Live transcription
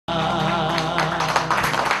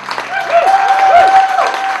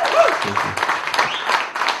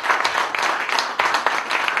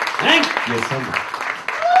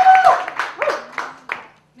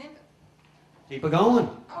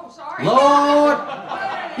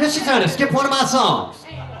Yes, she's trying to skip one of my songs.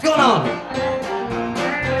 What's going on here?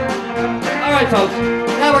 All right, folks.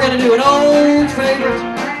 Now we're going to do an old favorite.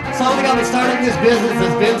 A song that got me started in this business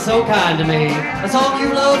has been so kind to me. A song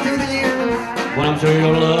you loved through the years. One I'm sure you're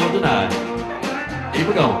going to love tonight. Keep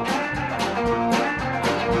it going.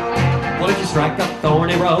 Well, if you strike a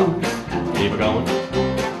thorny road, keep it going.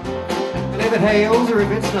 And if it hails or if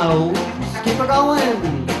it snows, keep it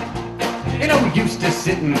going. You know, used to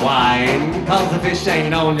sit and whine, cause the fish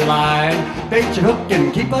ain't on your line. Bait your hook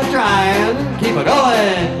and keep a trying, keep it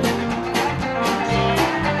going.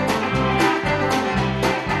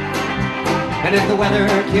 And if the weather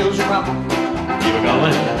kills your crop, keep it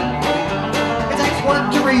going. It takes work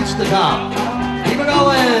to reach the top, keep it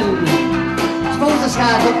going. Suppose the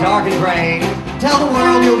skies look dark and gray, tell the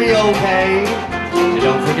world you'll be okay. And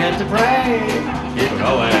don't forget to pray, keep it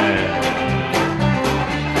going.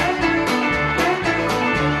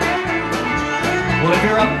 Well, if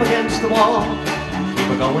you're up against the wall, keep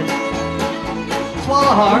it going.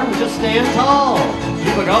 Swallow hard and just stand tall,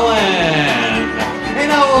 keep it going. Ain't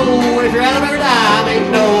no, if you're out of every dime,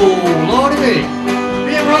 ain't no lordy me.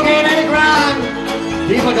 Being broke ain't any crime,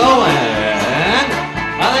 keep it going.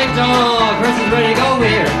 I think Chris is ready to go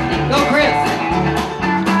here. Go, Chris.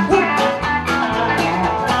 Woo.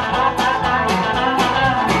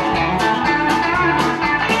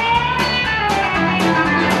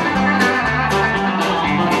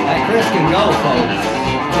 Hey, Chris can go, folks.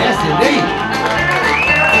 Yes, indeed.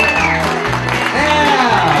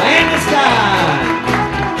 Yeah, and it's time.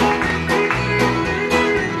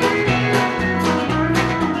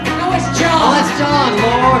 No, it's John. Oh, that's John,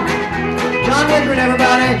 Lord. John Woodward,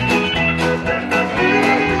 everybody.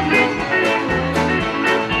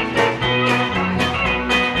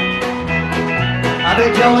 I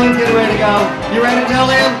think Jo Lynn's getting ready to go. You ready, Jo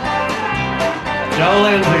Lynn? Jo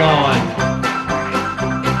Lynn's going.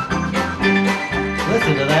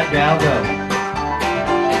 Listen to that gal go.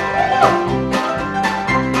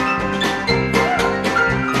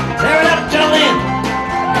 Tear it up, Jo Lynn.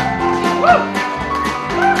 Woo!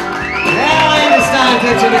 Now Andy's time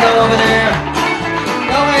fixing to go over there.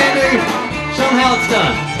 Go, Andy. Show them how it's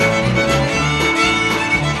done.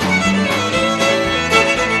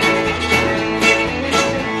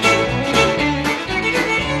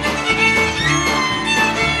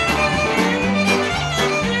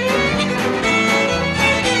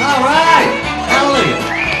 All right. Hallelujah.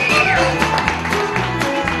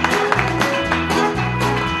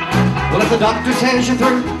 Well, if the doctor says you're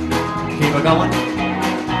through, keep it going.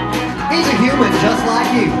 He's a human just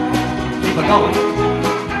like you. Keep it going.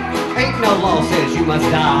 Ain't no law says you must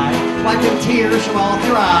die. Wipe them tears from off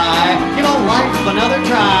your eye. Give on life another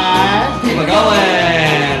try. Keep it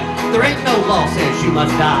going. There ain't no law says you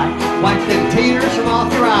must die. Wipe them tears from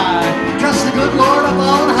off your eye. Trust the good Lord up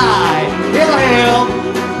on high. He'll help.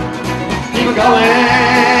 Keep it going.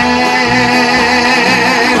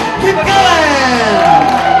 Keep it going.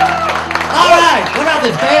 All right. What about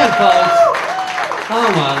this band, folks? Oh,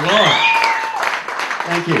 my Lord.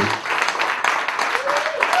 Thank you.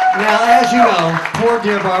 Now, as you know, poor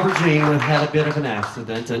dear Barbara Jean had a bit of an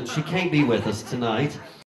accident, and she can't be with us tonight.